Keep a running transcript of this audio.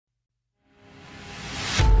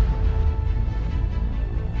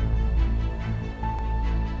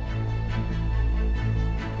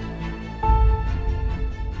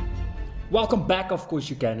Welcome back, of course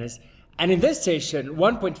you canners. And in this session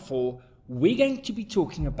 1.4, we're going to be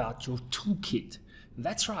talking about your toolkit.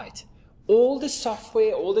 That's right, all the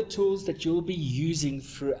software, all the tools that you'll be using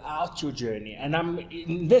throughout your journey. And I'm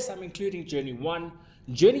including journey 1,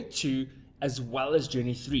 journey 2, as well as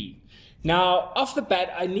journey 3. Now, off the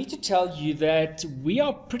bat, I need to tell you that we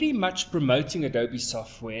are pretty much promoting Adobe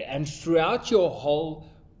software, and throughout your whole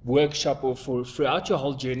workshop or throughout your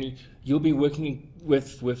whole journey, you'll be working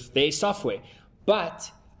with their software.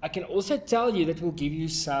 But I can also tell you that we'll give you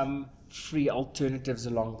some free alternatives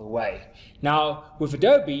along the way. Now, with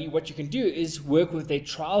Adobe, what you can do is work with their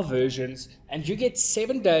trial versions, and you get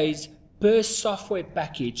 7 days per software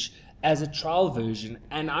package as a trial version.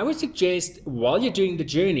 And I would suggest while you're doing the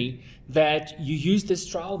journey that you use this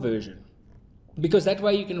trial version, because that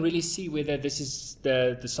way you can really see whether this is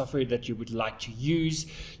the software that you would like to use.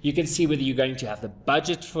 You can see whether you're going to have the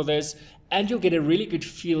budget for this, and you'll get a really good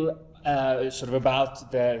feel sort of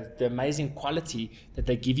about the amazing quality that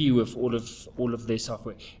they give you with all of their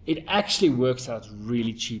software. It actually works out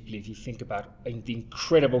really cheaply if you think about the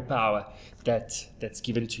incredible power that's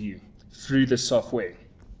given to you through the software.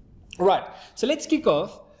 All right, so let's kick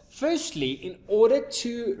off. Firstly, in order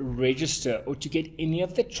to register or to get any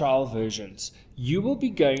of the trial versions, you will be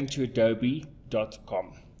going to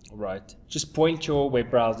adobe.com. All right, just point your web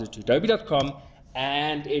browser to adobe.com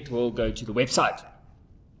and it will go to the website.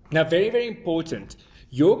 Now, very, very important,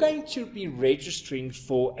 you're going to be registering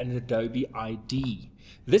for an Adobe ID.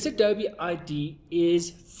 This Adobe ID is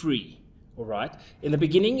free, all right? In the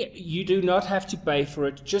beginning, you do not have to pay for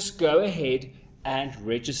it. Just go ahead and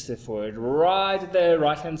register for it. Right at the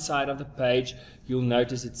right-hand side of the page, you'll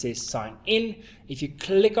notice it says sign in. If you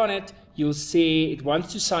click on it, you'll see it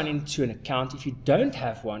wants to sign into an account. If you don't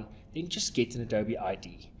have one, then just get an Adobe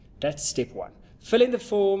ID. That's step 1. Fill in the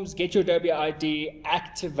forms, get your Adobe ID,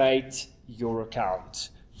 activate your account.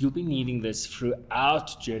 You'll be needing this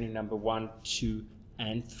throughout journey number 1, 2,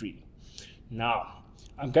 and 3. Now,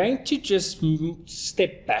 I'm going to just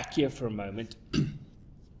step back here for a moment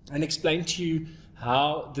and explain to you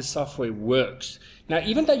how the software works. Now,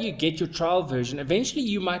 even though you get your trial version, eventually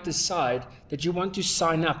you might decide that you want to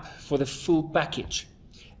sign up for the full package.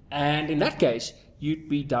 And in that case, you'd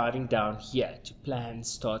be diving down here to plan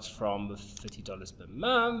starts from $30 per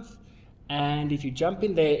month. And if you jump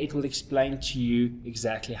in there, it will explain to you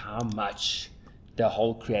exactly how much the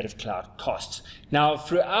whole Creative Cloud costs. Now,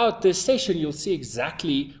 throughout this session, you'll see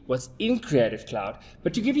exactly what's in Creative Cloud.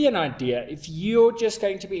 But to give you an idea, if you're just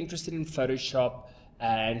going to be interested in Photoshop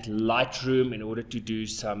and Lightroom in order to do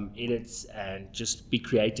some edits and just be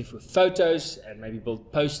creative with photos and maybe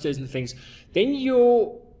build posters and things, then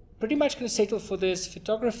you're pretty much going to settle for this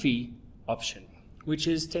photography option, which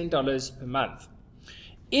is $10 per month.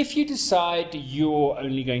 If you decide you're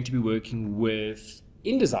only going to be working with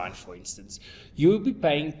InDesign, for instance, you'll be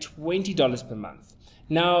paying $20 per month.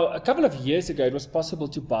 Now, a couple of years ago, it was possible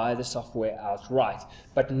to buy the software outright,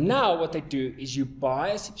 but now what they do is you buy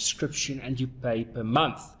a subscription and you pay per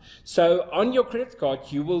month. So on your credit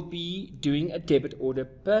card, you will be doing a debit order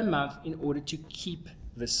per month in order to keep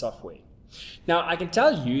the software. Now, I can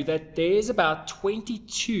tell you that there's about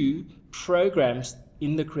 22 programs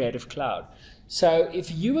in the Creative Cloud. So if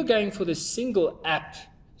you were going for the single app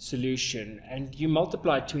solution and you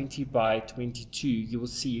multiply 20 by 22, you will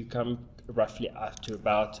see you come roughly up to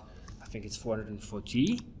about, I think it's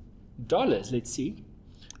 $440. Let's see.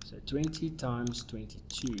 So 20 times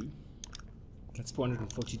 22, that's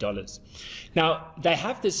 $440. Now, they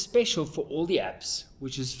have this special for all the apps,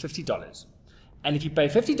 which is $50. And if you pay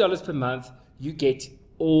 $50 per month, you get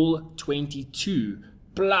all 22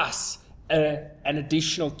 plus an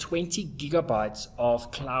additional 20 gigabytes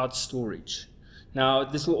of cloud storage. Now,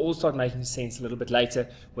 this will all start making sense a little bit later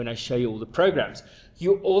when I show you all the programs.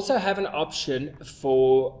 You also have an option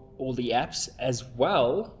for all the apps as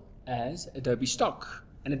well as Adobe Stock.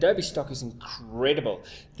 And Adobe Stock is incredible.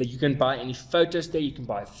 That you can buy any photos there, you can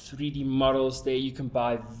buy 3D models there, you can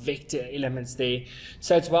buy vector elements there.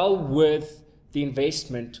 So it's well worth the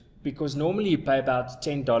investment, because normally you pay about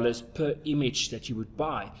 $10 per image that you would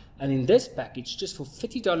buy. And in this package, just for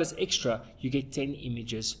 $50 extra, you get 10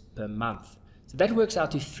 images per month. So that works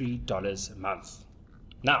out to $3 a month.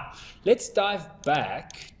 Now, let's dive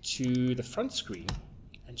back to the front screen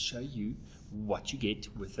and show you what you get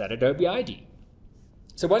with that Adobe ID.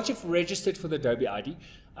 So once you've registered for the Adobe ID,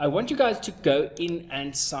 I want you guys to go in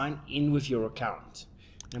and sign in with your account.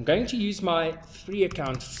 I'm going to use my free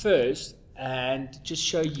account first and just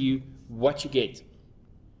show you what you get.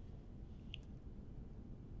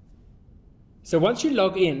 So once you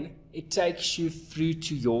log in, it takes you through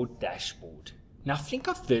to your dashboard. Now think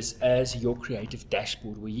of this as your creative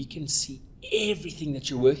dashboard where you can see everything that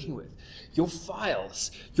you're working with. Your files,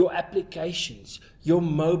 your applications, your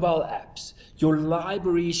mobile apps, your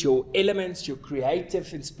libraries, your elements, your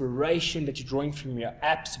creative inspiration that you're drawing from your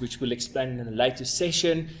apps, which we'll explain in a later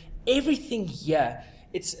session. Everything here,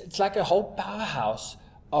 it's like a whole powerhouse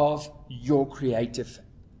of your creative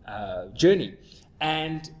journey.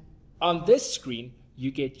 And on this screen, you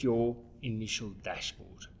get your initial dashboard.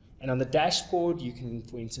 And on the dashboard, you can,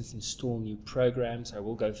 for instance, install new programs. I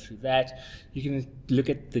will go through that. You can look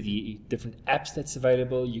at the different apps that's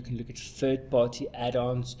available. You can look at third-party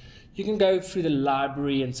add-ons. You can go through the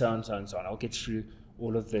library and so on, so on, so on. I'll get through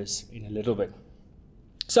all of this in a little bit.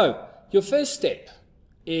 So your first step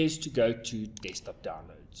is to go to desktop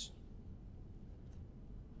downloads.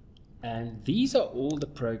 And these are all the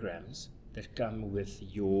programs that come with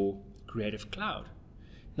your Creative Cloud.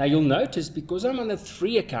 Now you'll notice, because I'm on a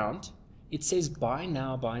free account, it says buy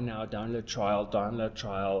now, download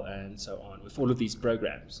trial, and so on with all of these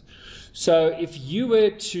programs. So if you were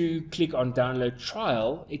to click on download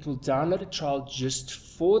trial, it will download a trial just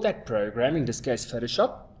for that program, in this case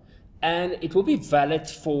Photoshop, and it will be valid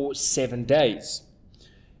for 7 days.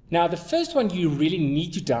 Now the first one you really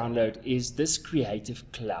need to download is this Creative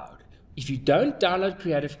Cloud. If you don't download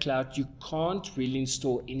Creative Cloud, you can't really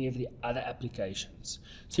install any of the other applications.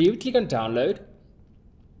 So you would click on download,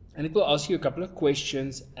 and it will ask you a couple of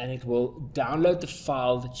questions, and it will download the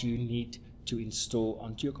file that you need to install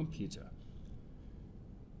onto your computer.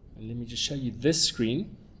 And let me just show you this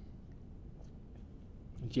screen.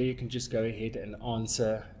 And here you can just go ahead and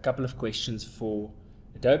answer a couple of questions for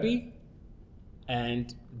Adobe,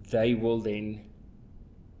 and they will then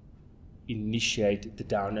initiate the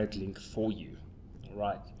download link for you. All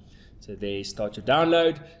right, so there, start your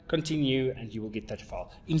download, continue, and you will get that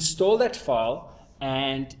file. Install that file,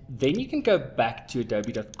 and then you can go back to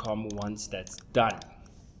adobe.com once that's done.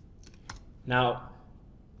 Now,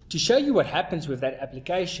 to show you what happens with that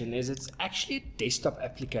application is it's actually a desktop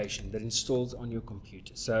application that installs on your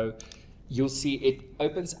computer. So you'll see it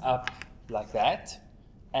opens up like that,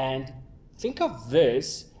 and think of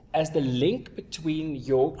this as the link between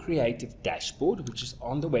your creative dashboard, which is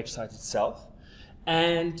on the website itself,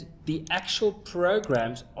 and the actual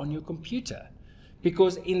programs on your computer.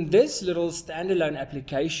 Because in this little standalone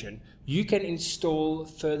application, you can install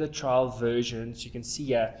further trial versions. You can see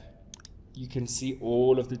here, you can see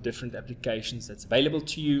all of the different applications that's available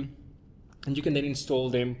to you, and you can then install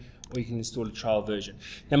them, or you can install a trial version.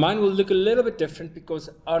 Now mine will look a little bit different because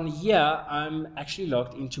on here, I'm actually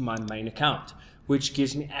logged into my main account, which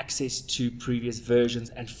gives me access to previous versions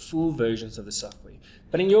and full versions of the software.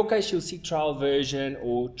 But in your case, you'll see trial version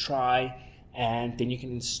or try, and then you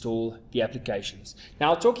can install the applications. Now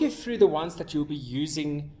I'll talk you through the ones that you'll be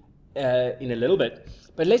using in a little bit,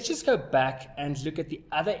 but let's just go back and look at the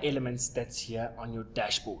other elements that's here on your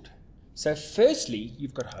dashboard. So firstly,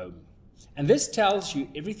 you've got home, and this tells you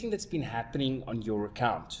everything that's been happening on your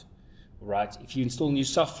account. Right? If you install new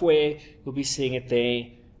software, you'll be seeing it there.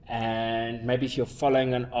 And maybe if you're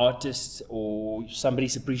following an artist or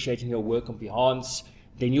somebody's appreciating your work on Behance,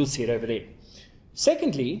 then you'll see it over there.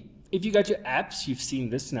 Secondly, if you go to apps, you've seen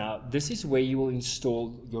this now, this is where you will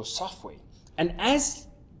install your software. And as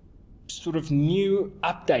sort of new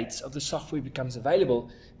updates of the software becomes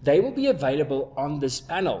available, they will be available on this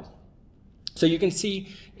panel. So you can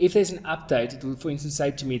see if there's an update, it will, for instance,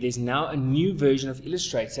 say to me, there's now a new version of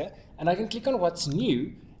Illustrator, and I can click on what's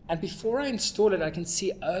new. And before I install it, I can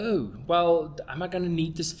see, oh, well, am I going to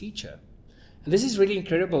need this feature? And this is really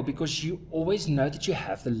incredible because you always know that you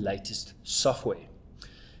have the latest software.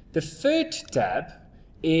 The third tab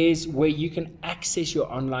is where you can access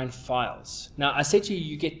your online files. Now, I said to you,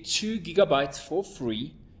 you get 2 GB for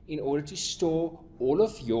free in order to store all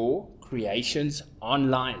of your creations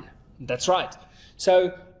online. That's right.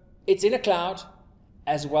 So it's in a cloud,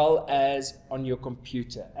 as well as on your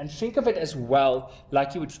computer. And think of it as well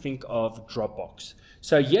like you would think of Dropbox.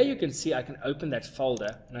 So here you can see I can open that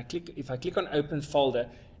folder, and if I click on open folder,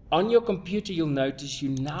 on your computer you'll notice you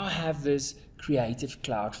now have this Creative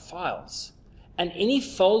Cloud files. And any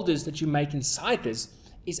folders that you make inside this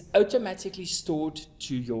is automatically stored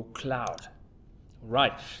to your cloud.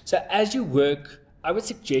 Right. So as you work, I would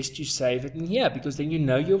suggest you save it in here, because then you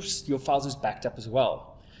know your files is backed up as well.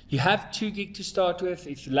 You have 2 gig to start with.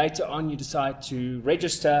 If later on you decide to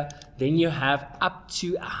register, then you have up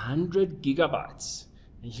to 100 gigabytes.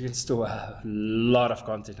 And you can store a lot of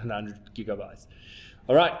content on 100 gigabytes.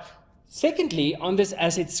 All right. Secondly, on this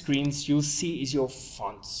asset screens, you'll see is your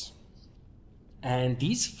fonts. And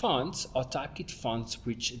these fonts are Typekit fonts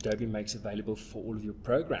which Adobe makes available for all of your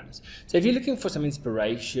programs. So if you're looking for some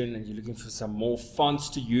inspiration and you're looking for some more fonts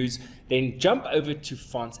to use, then jump over to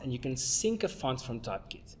fonts and you can sync a font from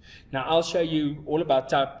Typekit. Now I'll show you all about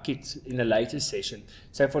Typekit in a later session.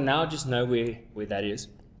 So for now, just know where that is.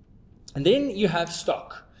 And then you have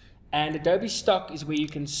stock. And Adobe Stock is where you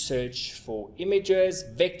can search for images,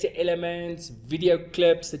 vector elements, video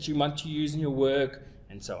clips that you want to use in your work,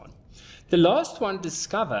 and so on. The last one,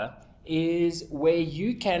 Discover, is where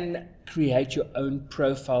you can create your own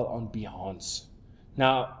profile on Behance.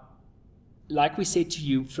 Now, like we said to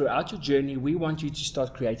you, throughout your journey, we want you to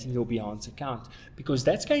start creating your Behance account because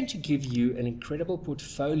that's going to give you an incredible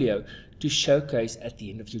portfolio to showcase at the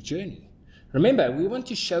end of your journey. Remember, we want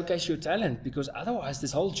to showcase your talent because otherwise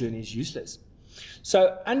this whole journey is useless.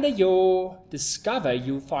 So under your Discover,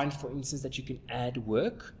 you'll find, for instance, that you can add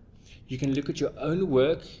work. You can look at your own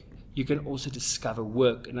work. You can also discover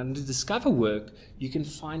work. And under Discover Work, you can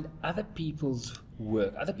find other people's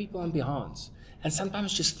work, other people on Behance. And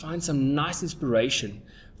sometimes just find some nice inspiration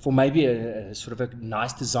for maybe a sort of a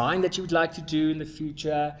nice design that you would like to do in the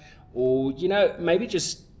future. Or, you know, maybe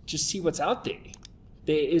just see what's out there.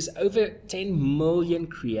 There is over 10 million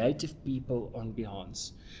creative people on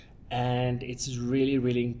Behance, and it's really,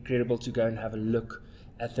 really incredible to go and have a look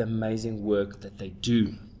at the amazing work that they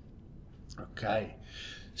do. Okay,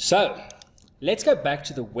 so let's go back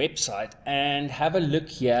to the website and have a look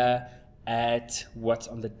here at what's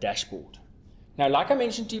on the dashboard. Now, like I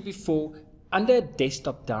mentioned to you before, under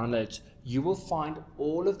desktop downloads, you will find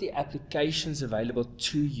all of the applications available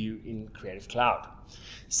to you in Creative Cloud.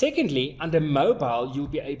 Secondly, under mobile, you'll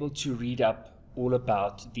be able to read up all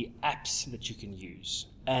about the apps that you can use.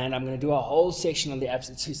 And I'm going to do a whole section on the apps.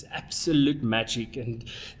 It's just absolute magic. And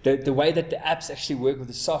the way that the apps actually work with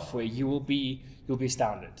the software, you'll be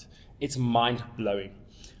astounded. It's mind-blowing.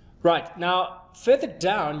 Right, now further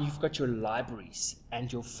down, you've got your libraries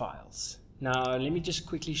and your files. Now, let me just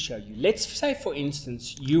quickly show you. Let's say, for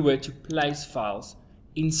instance, you were to place files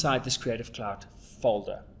inside this Creative Cloud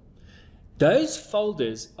folder. Those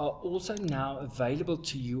folders are also now available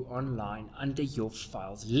to you online under your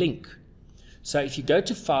files link. So if you go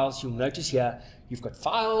to files, you'll notice here, you've got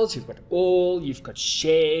files, you've got all, you've got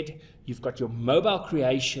shared, you've got your mobile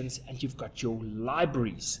creations, and you've got your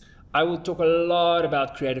libraries. I will talk a lot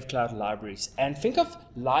about Creative Cloud libraries, and think of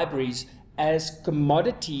libraries as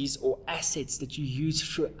commodities or assets that you use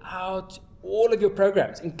throughout all of your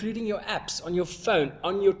programs, including your apps on your phone,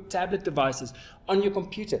 on your tablet devices, on your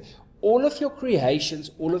computer. All of your creations,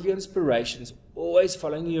 all of your inspirations, always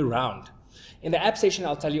following you around. In the app session,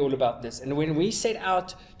 I'll tell you all about this. And when we set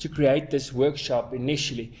out to create this workshop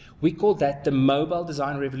initially, we called that the Mobile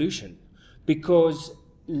Design Revolution, because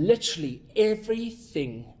literally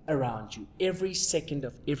everything around you, every second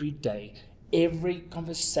of every day, every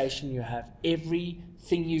conversation you have,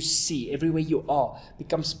 everything you see, everywhere you are,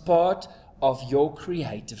 becomes part of your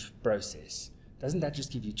creative process. Doesn't that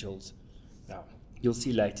just give you chills? No. You'll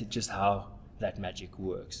see later just how that magic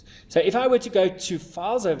works. So if I were to go to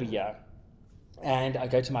files over here, and I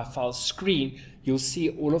go to my files screen, you'll see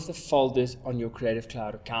all of the folders on your Creative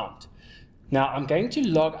Cloud account. Now I'm going to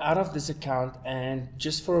log out of this account and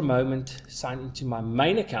just for a moment sign into my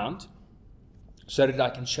main account so that I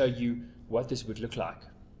can show you what this would look like.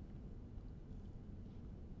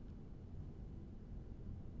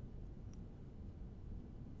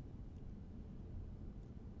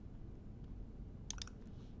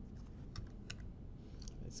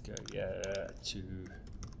 Let's go to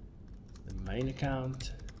the main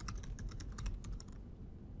account.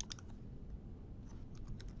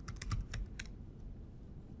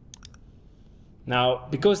 Now,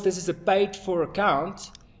 because this is a paid for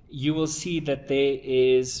account, you will see that there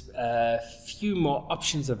is a few more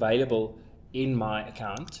options available in my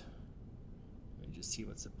account. Let me just see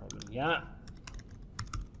what's the problem here.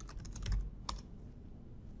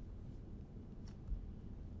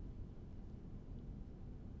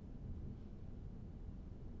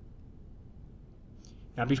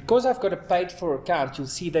 Now, because I've got a paid for account, you'll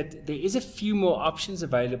see that there is a few more options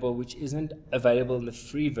available which isn't available in the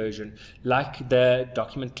free version, like the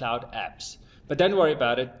Document Cloud apps. But don't worry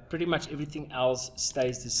about it, pretty much everything else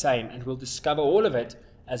stays the same, and we'll discover all of it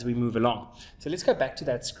as we move along. So let's go back to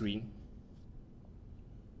that screen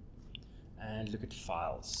and look at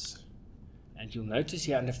files. And you'll notice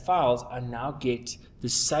here under files, I now get the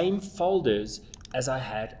same folders as I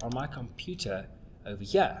had on my computer over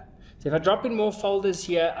here. So if I drop in more folders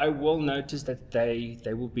here, I will notice that they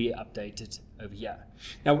will be updated over here.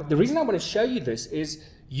 Now, the reason I want to show you this is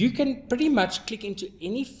you can pretty much click into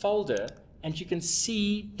any folder and you can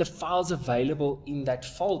see the files available in that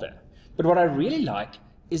folder. But what I really like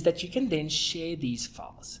is that you can then share these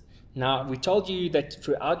files. Now, we told you that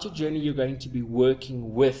throughout your journey, you're going to be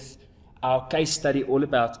working with our case study all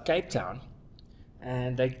about Cape Town.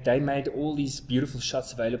 And they made all these beautiful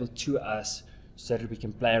shots available to us so that we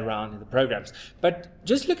can play around in the programs. But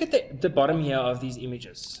just look at the bottom here of these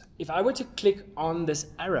images. If I were to click on this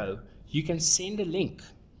arrow, you can send a link.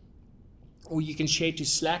 Or you can share to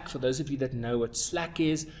Slack. For those of you that know what Slack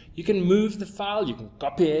is, you can move the file, you can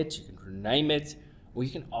copy it, you can rename it, or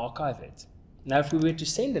you can archive it. Now, if we were to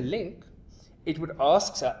send a link, it would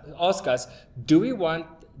ask us, do we want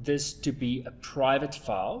this to be a private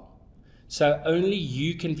file, so only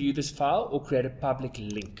you can view this file, or create a public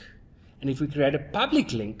link? And if we create a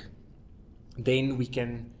public link, then we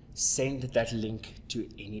can send that link to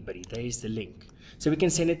anybody. There's the link. So we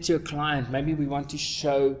can send it to a client. Maybe we want to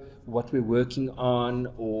show what we're working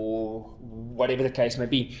on, or whatever the case may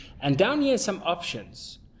be. And down here are some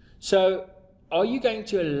options. So are you going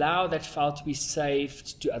to allow that file to be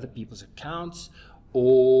saved to other people's accounts,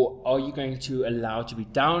 or are you going to allow it to be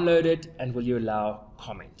downloaded, and will you allow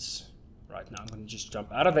comments? Right now I'm going to just jump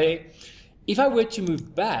out of there. If I were to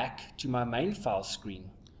move back to my main file screen,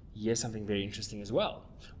 here's something very interesting as well.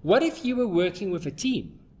 What if you were working with a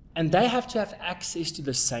team and they have to have access to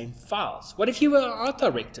the same files? What if you were an art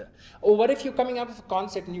director? Or what if you're coming up with a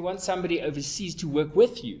concept and you want somebody overseas to work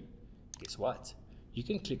with you? Guess what? You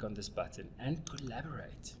can click on this button and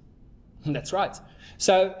collaborate. That's right.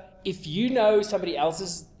 So if you know somebody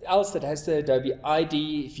else that has the Adobe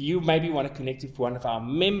ID, if you maybe want to connect with one of our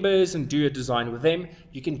members and do a design with them,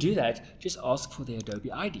 you can do that. Just ask for their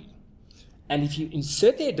Adobe ID. And if you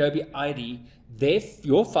insert their Adobe ID,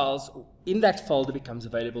 your files in that folder becomes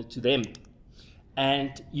available to them.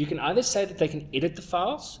 And you can either say that they can edit the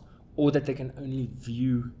files, or that they can only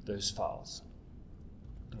view those files.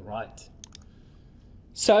 All right.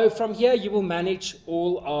 So from here, you will manage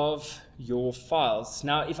all of your files.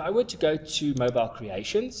 Now, if I were to go to mobile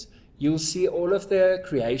creations, you'll see all of the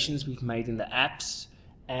creations we've made in the apps,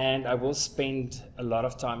 and I will spend a lot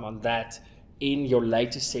of time on that in your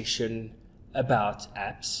later session about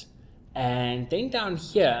apps. And then down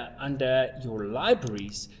here under your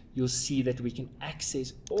libraries, you'll see that we can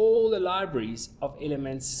access all the libraries of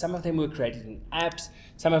elements. Some of them were created in apps,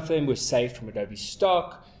 some of them were saved from Adobe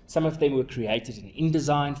stock, some of them were created in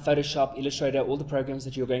InDesign, Photoshop, Illustrator, all the programs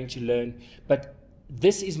that you're going to learn. But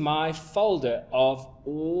this is my folder of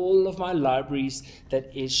all of my libraries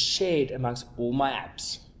that is shared amongst all my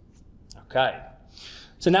apps. Okay.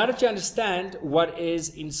 So now that you understand what is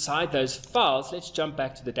inside those files, let's jump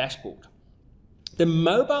back to the dashboard. The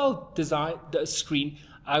mobile the screen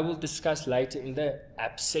I will discuss later in the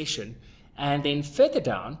app session. And then further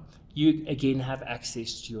down, you again have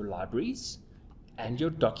access to your libraries and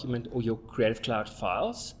your document or your Creative Cloud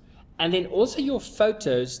files, and then also your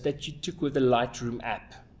photos that you took with the Lightroom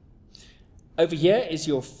app. Over here is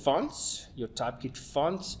your fonts, your Typekit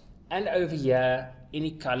fonts, and over here,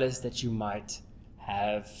 any colors that you might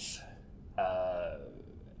have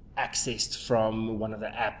accessed from one of the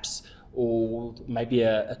apps, or maybe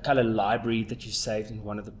a color library that you saved in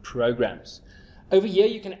one of the programs. Over here,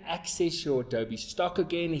 you can access your Adobe stock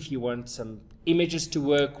again if you want some images to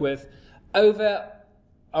work with. Over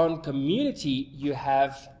on community, you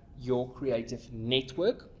have your creative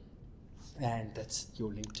network, and that's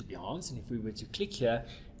your link to Behance. And if we were to click here,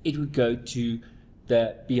 it would go to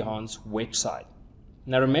the Behance website.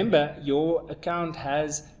 Now remember, your account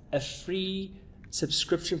has a free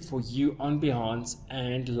subscription for you on Behance,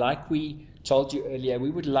 and like we told you earlier, we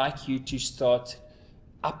would like you to start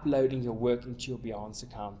uploading your work into your Behance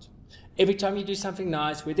account. Every time you do something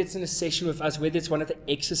nice, whether it's in a session with us, whether it's one of the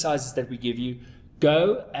exercises that we give you,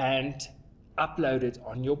 go and upload it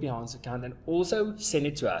on your Behance account, and also send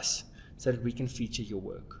it to us so that we can feature your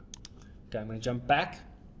work. Okay, I'm going to jump back.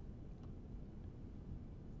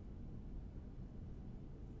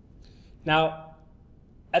 Now,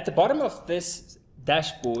 at the bottom of this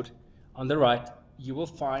dashboard on the right, you will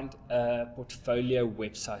find a portfolio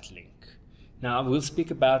website link. Now, we'll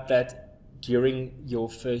speak about that during your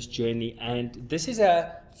first journey, and this is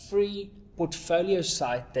a free portfolio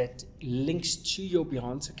site that links to your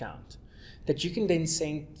Behance account that you can then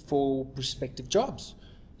send for prospective jobs,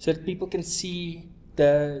 so that people can see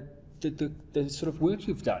the sort of work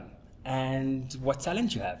you've done and what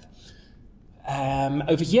talent you have.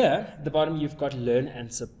 Over here at the bottom, you've got Learn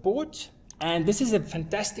and Support, and this is a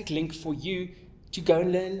fantastic link for you to go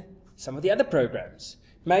and learn some of the other programs.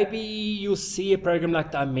 Maybe you'll see a program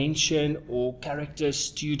like Dimension or Character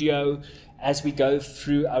Studio as we go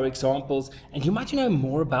through our examples, and you might know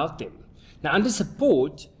more about them. Now under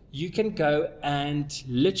support, you can go and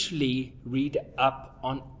literally read up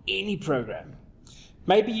on any program.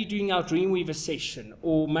 Maybe you're doing our Dreamweaver session,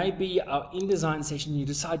 or maybe our InDesign session, you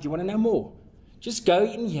decide you want to know more. Just go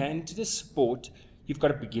in here into the support. You've got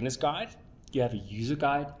a beginner's guide, you have a user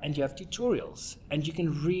guide, and you have tutorials. And you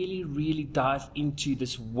can really dive into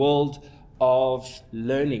this world of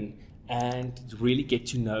learning and really get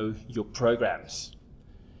to know your programs.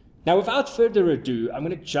 Now, without further ado, I'm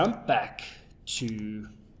going to jump back to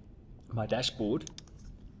my dashboard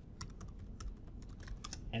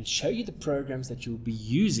and show you the programs that you'll be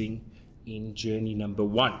using in journey number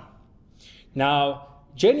 1. Now,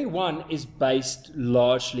 journey 1 is based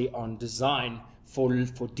largely on design for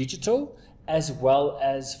digital as well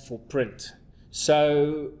as for print.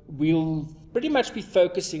 So we'll pretty much be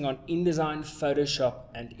focusing on InDesign, Photoshop,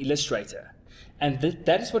 and Illustrator. And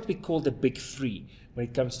that is what we call the big 3 when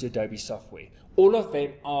it comes to Adobe software. All of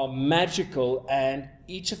them are magical and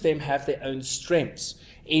each of them have their own strengths.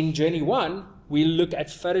 In journey 1, we look at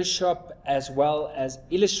Photoshop as well as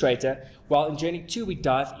Illustrator, while in journey 2, we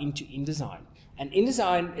dive into InDesign. And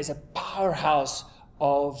InDesign is a powerhouse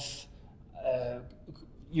of,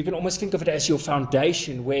 you can almost think of it as your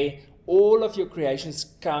foundation, where all of your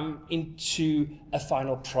creations come into a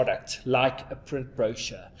final product, like a print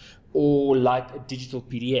brochure, or like a digital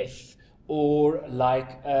PDF, or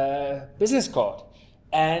like a business card.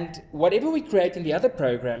 And whatever we create in the other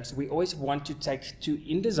programs, we always want to take to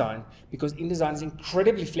InDesign, because InDesign is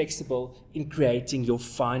incredibly flexible in creating your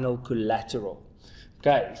final collateral.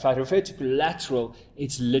 Okay, if I refer to collateral,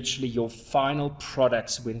 it's literally your final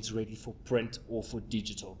products when it's ready for print or for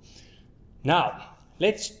digital. Now,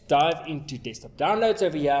 let's dive into desktop downloads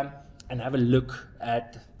over here and have a look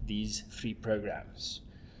at these 3 programs.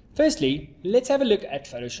 Firstly, let's have a look at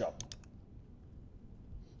Photoshop.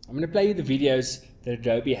 I'm going to play you the videos that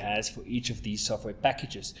Adobe has for each of these software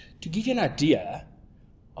packages to give you an idea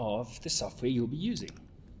of the software you'll be using.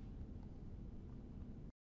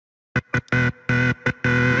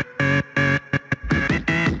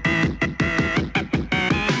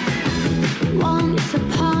 Once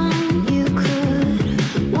upon you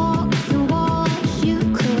could walk the walls, you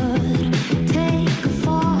could take a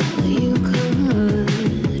fall, you could.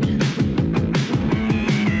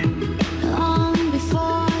 Long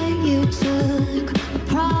before you took a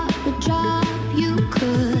proper job, you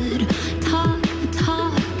could talk the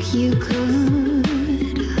talk, you could.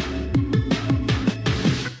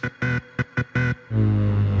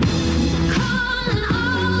 Calling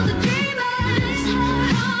all the dreamers,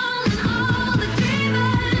 calling all the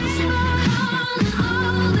dreamers, calling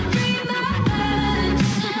all the dreamers.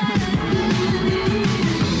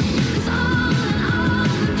 'Cause all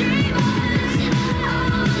the dreamers,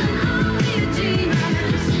 calling all your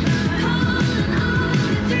dreamers, calling all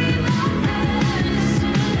the dreamers.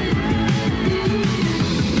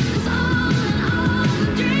 'Cause all the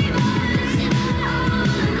dreamers,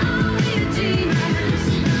 calling all your dreamers,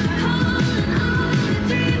 calling all the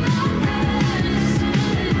dreamers.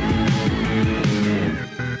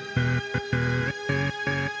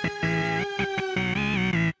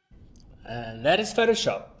 And that is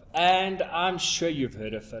Photoshop. And I'm sure you've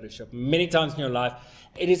heard of Photoshop many times in your life.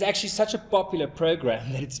 It is actually such a popular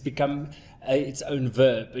program that it's become its own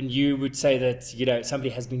verb. And you would say that, you know, somebody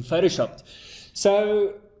has been Photoshopped.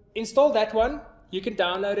 So install that one. You can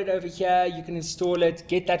download it over here. You can install it,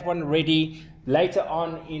 get that one ready. Later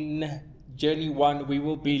on in Journey 1, we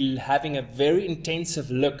will be having a very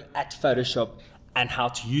intensive look at Photoshop and how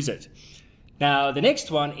to use it. Now, the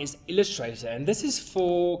next one is Illustrator, and this is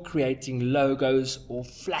for creating logos or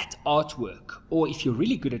flat artwork. Or if you're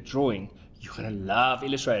really good at drawing, you're going to love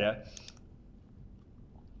Illustrator.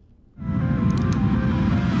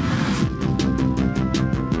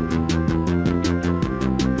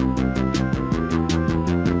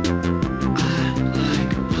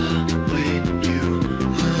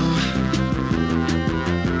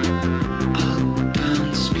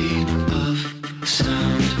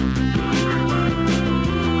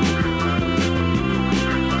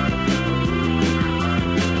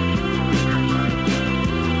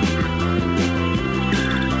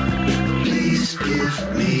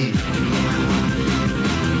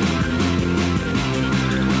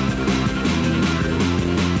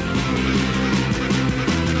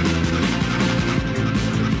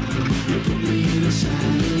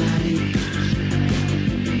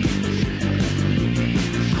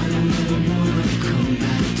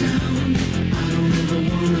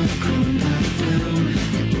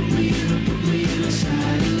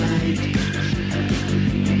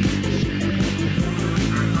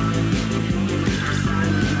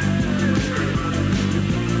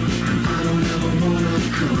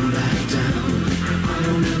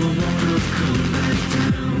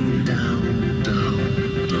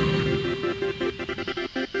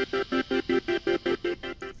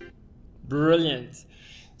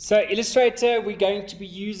 So Illustrator, we're going to be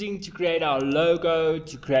using to create our logo,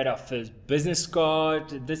 to create our first business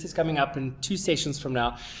card. This is coming up in 2 sessions from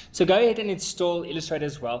now. So go ahead and install Illustrator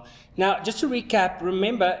as well. Now, just to recap,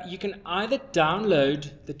 remember, you can either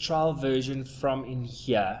download the trial version from in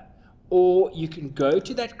here, or you can go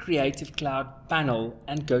to that Creative Cloud panel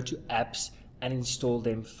and go to apps and install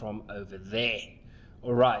them from over there.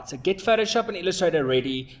 Alright, so get Photoshop and Illustrator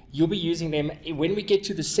ready. You'll be using them. When we get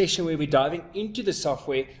to the session where we're diving into the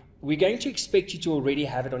software, we're going to expect you to already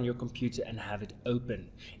have it on your computer and have it open.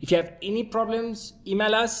 If you have any problems,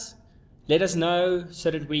 email us, let us know so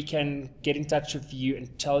that we can get in touch with you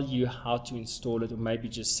and tell you how to install it, or maybe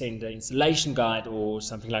just send an installation guide or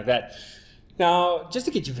something like that. Now, just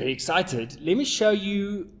to get you very excited, let me show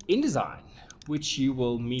you InDesign, which you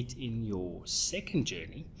will meet in your second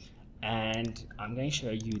journey. And I'm going to show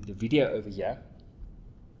you the video over here.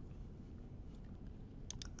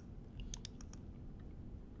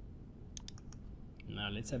 Now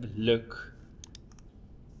let's have a look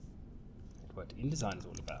at what InDesign is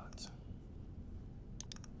all about.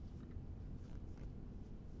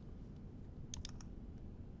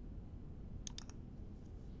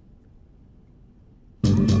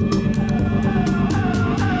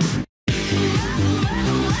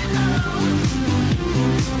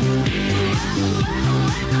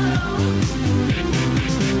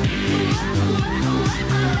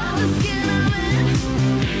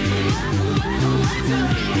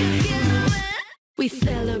 We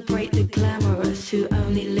celebrate the glamorous who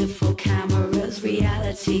only live for cameras,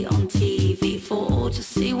 reality on TV for all to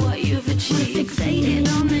see what you've achieved. We're fixated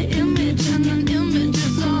on the image, and an image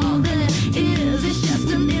is all there is. It's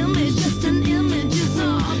just an image, just an image is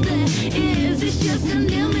all there is. It's just an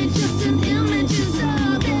image, just an image is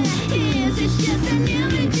all there is. It's just an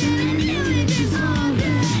image, and an image is all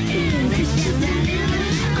there is. It's just an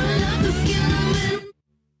image. I love the skin of it.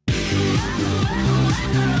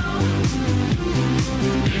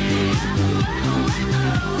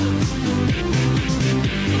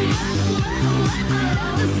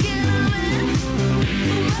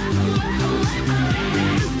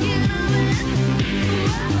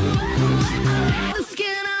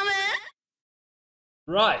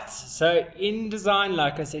 Right, so InDesign,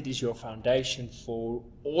 like I said, is your foundation for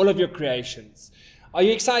all of your creations. Are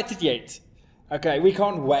you excited yet? Okay, we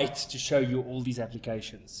can't wait to show you all these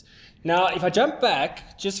applications. Now, if I jump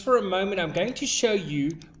back just for a moment, I'm going to show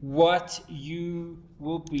you what you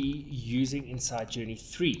will be using inside Journey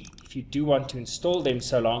 3, if you do want to install them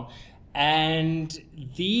so long. And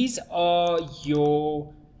these are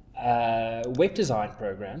your web design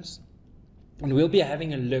programs. And we'll be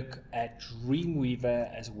having a look at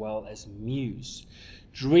Dreamweaver as well as Muse.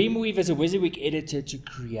 Dreamweaver is a WYSIWYG editor to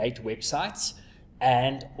create websites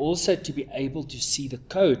and also to be able to see the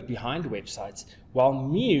code behind websites, while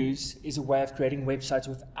Muse is a way of creating websites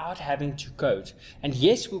without having to code. And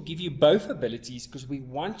yes, we'll give you both abilities because we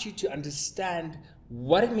want you to understand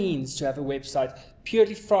what it means to have a website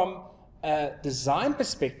purely from a design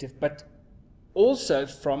perspective, but also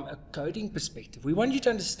from a coding perspective. We want you to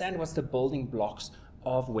understand what's the building blocks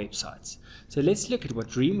of websites. So let's look at what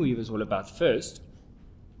Dreamweaver is all about first.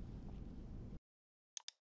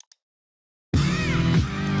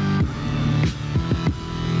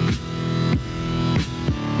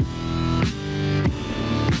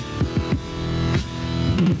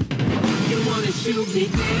 You wanna shoot me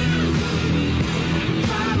down,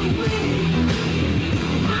 far away.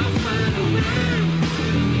 I'll find a rhyme.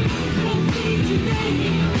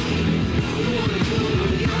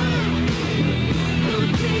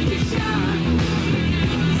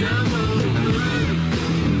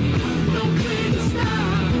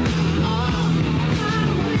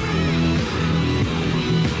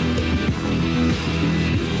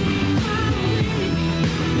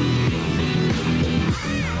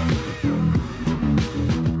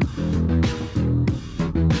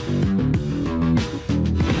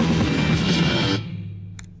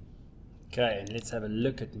 Okay, and let's have a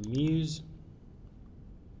look at Muse.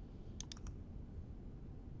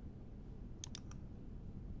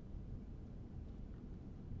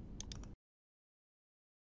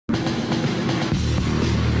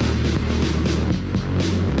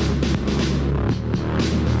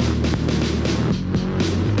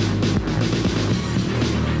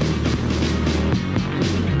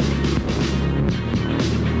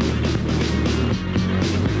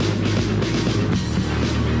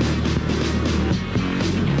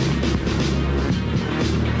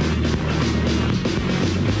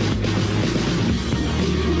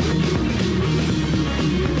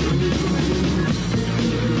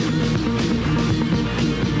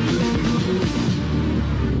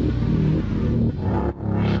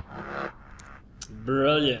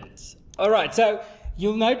 Brilliant. All right, so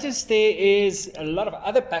you'll notice there is a lot of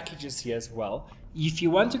other packages here as well. If you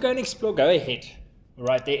want to go and explore, go ahead. All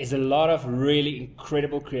right, there is a lot of really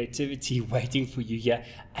incredible creativity waiting for you here,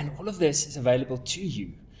 and all of this is available to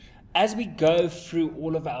you. As we go through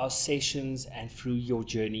all of our sessions and through your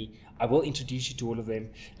journey, I will introduce you to all of them.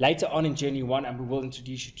 Later on in Journey 1, and we will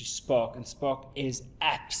introduce you to Spark, and Spark is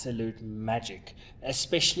absolute magic,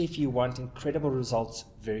 especially if you want incredible results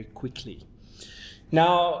very quickly.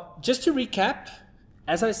 Now, just to recap,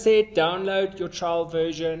 as I said, download your trial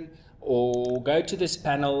version or go to this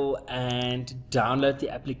panel and download the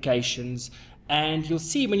applications. And you'll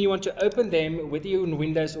see when you want to open them, whether you're on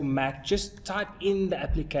Windows or Mac, just type in the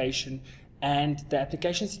application and the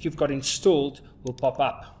applications that you've got installed will pop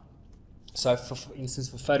up. So for instance,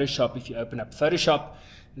 for Photoshop, if you open up Photoshop,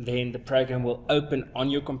 then the program will open on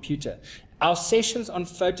your computer. Our sessions on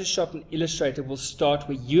Photoshop and Illustrator will start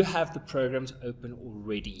where you have the programs open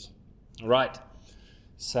already. All right.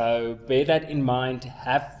 So bear that in mind,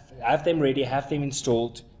 have them ready, have them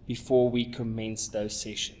installed before we commence those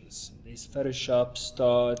sessions. There's Photoshop,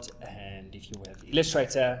 start, and if you have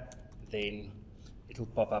Illustrator, then it'll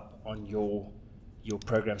pop up on your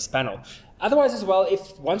programs panel. Otherwise as well,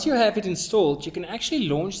 if once you have it installed, you can actually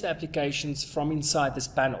launch the applications from inside this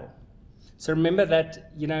panel. So remember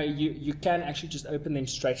that you can actually just open them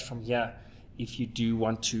straight from here if you do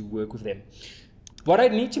want to work with them. What I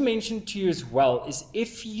need to mention to you as well is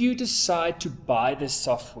if you decide to buy this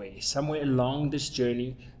software somewhere along this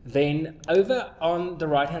journey, then over on the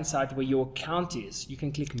right hand side where your account is, you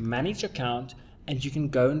can click Manage Account and you can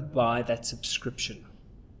go and buy that subscription.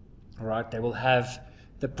 All right, they will have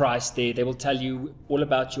the price there. They will tell you all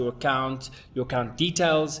about your account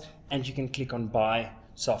details, and you can click on Buy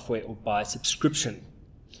Software or Buy Subscription.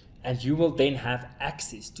 And you will then have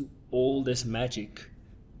access to all this magic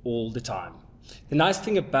all the time. The nice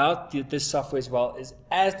thing about this software as well is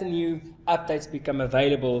as the new updates become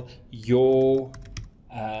available, your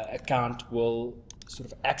account will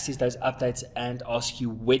sort of access those updates and ask you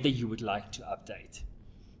whether you would like to update.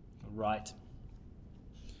 All right.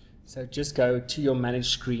 So just go to your manage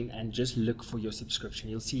screen and just look for your subscription.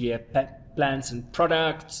 You'll see here plans and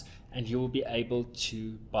products, and you will be able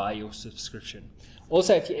to buy your subscription.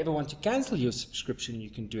 Also, if you ever want to cancel your subscription, you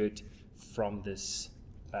can do it from this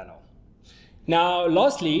panel. Now,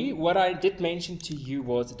 lastly, what I did mention to you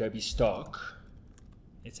was Adobe Stock.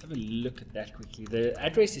 Let's have a look at that quickly. The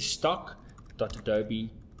address is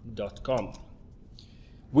stock.adobe.com.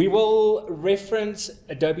 We will reference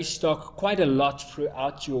Adobe Stock quite a lot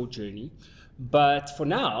throughout your journey, but for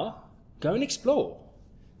now, go and explore.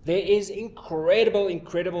 There is incredible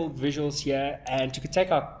visuals here, and you could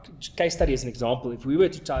take our case study as an example. If we were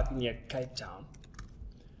to type in here Cape Town,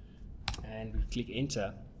 and we click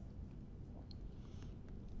enter,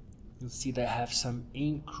 you'll see they have some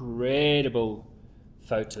incredible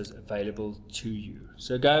photos available to you.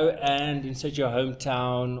 So go and insert your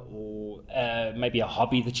hometown or maybe a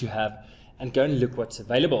hobby that you have and go and look what's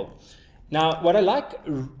available. Now, what I like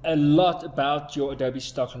a lot about your Adobe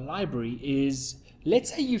Stock library is, let's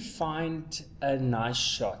say you find a nice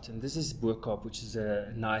shot, and this is Boerkaap, which is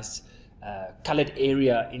a nice colored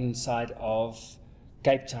area inside of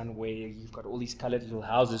Cape Town where you've got all these colored little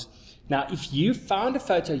houses. Now, if you found a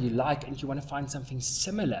photo you like and you want to find something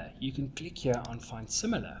similar, you can click here on Find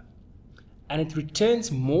Similar. And it returns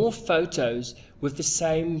more photos with the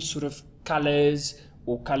same sort of colors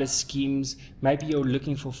or color schemes. Maybe you're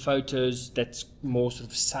looking for photos that's more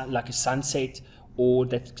sort of like a sunset, or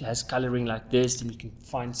that has coloring like this, and you can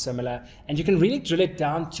find similar. And you can really drill it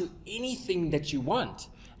down to anything that you want.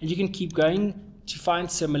 And you can keep going to find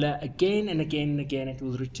similar again and again and again. It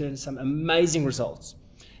will return some amazing results.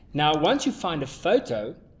 Now, once you find a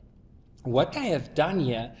photo, what they have done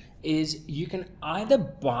here is you can either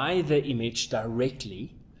buy the image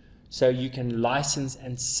directly, so you can license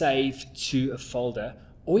and save to a folder,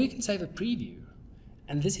 or you can save a preview.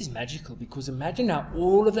 And this is magical, because imagine now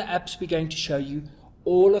all of the apps we're going to show you,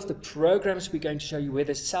 all of the programs we're going to show you,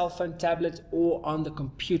 whether cell phone, tablet, or on the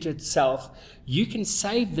computer itself, you can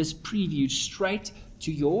save this preview straight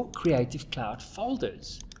to your Creative Cloud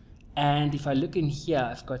folders. And if I look in here,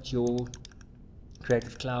 I've got your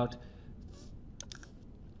Creative Cloud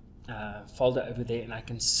folder over there, and I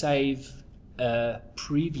can save a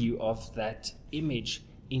preview of that image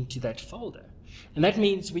into that folder. And that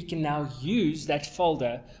means we can now use that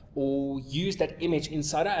folder or use that image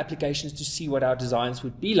inside our applications to see what our designs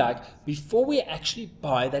would be like before we actually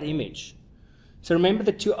buy that image. So remember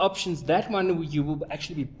the two options. That one, you will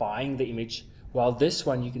actually be buying the image, while this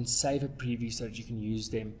one you can save a preview so that you can use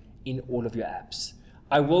them in all of your apps.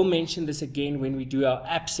 I will mention this again when we do our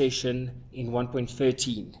app session in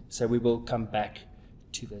 1.13. So we will come back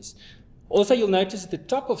to this. Also, you'll notice at the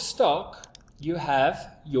top of stock, you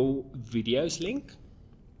have your videos link.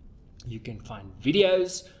 You can find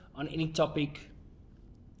videos on any topic.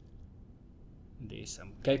 There's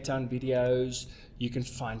some Cape Town videos. You can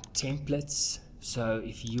find templates. So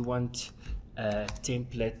if you want a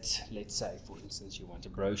template, let's say for instance you want a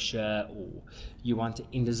brochure, or you want an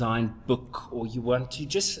InDesign book, or you want to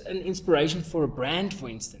just an inspiration for a brand, for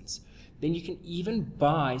instance, then you can even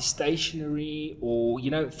buy stationery or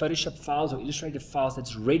Photoshop files or Illustrator files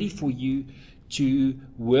that's ready for you to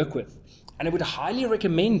work with. And I would highly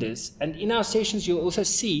recommend this. And in our sessions you'll also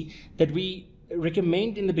see that we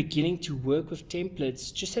recommend in the beginning to work with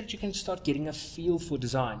templates, just so that you can start getting a feel for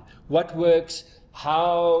design, what works,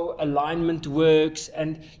 how alignment works,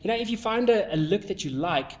 and if you find a look that you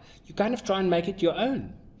like, you kind of try and make it your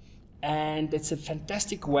own. And it's a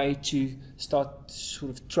fantastic way to start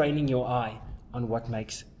sort of training your eye on what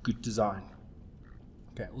makes good design.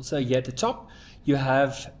 Okay, also here at the top you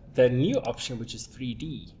have the new option, which is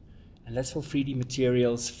 3D, and that's for 3D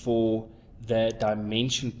materials for the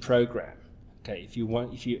Dimension program. Okay, if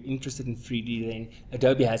you're interested in 3D, then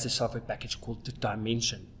Adobe has a software package called the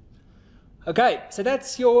Dimension. Okay, so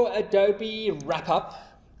that's your Adobe wrap-up.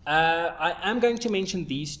 I am going to mention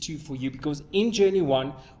these two for you because in Journey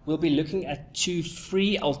 1, we'll be looking at 2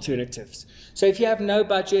 free alternatives. So if you have no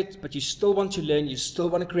budget, but you still want to learn, you still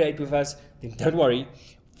want to create with us, then don't worry.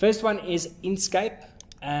 First one is Inkscape,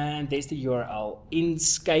 and there's the URL,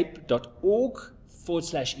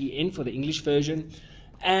 inkscape.org/en for the English version.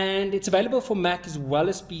 And it's available for Mac as well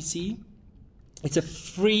as PC. It's a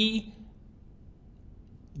free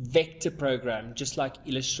vector program, just like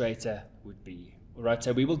Illustrator would be. All right,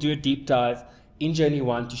 so we will do a deep dive in Journey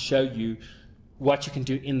 1 to show you what you can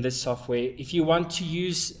do in this software. If you want to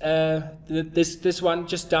use this one,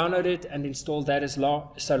 just download it and install that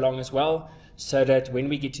so long as well, so that when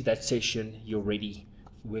we get to that session, you're ready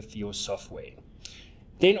with your software.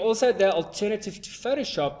 Then also the alternative to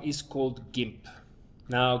Photoshop is called GIMP.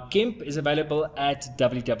 Now, GIMP is available at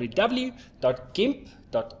www.gimp.org,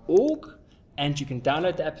 and you can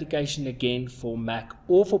download the application again for Mac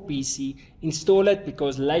or for PC. Install it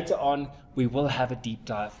because later on we will have a deep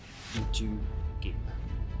dive into GIMP.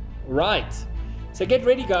 Right, so get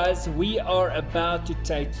ready guys, we are about to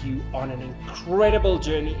take you on an incredible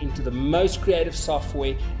journey into the most creative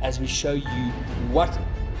software as we show you what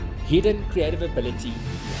hidden creative ability.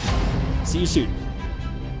 See you soon.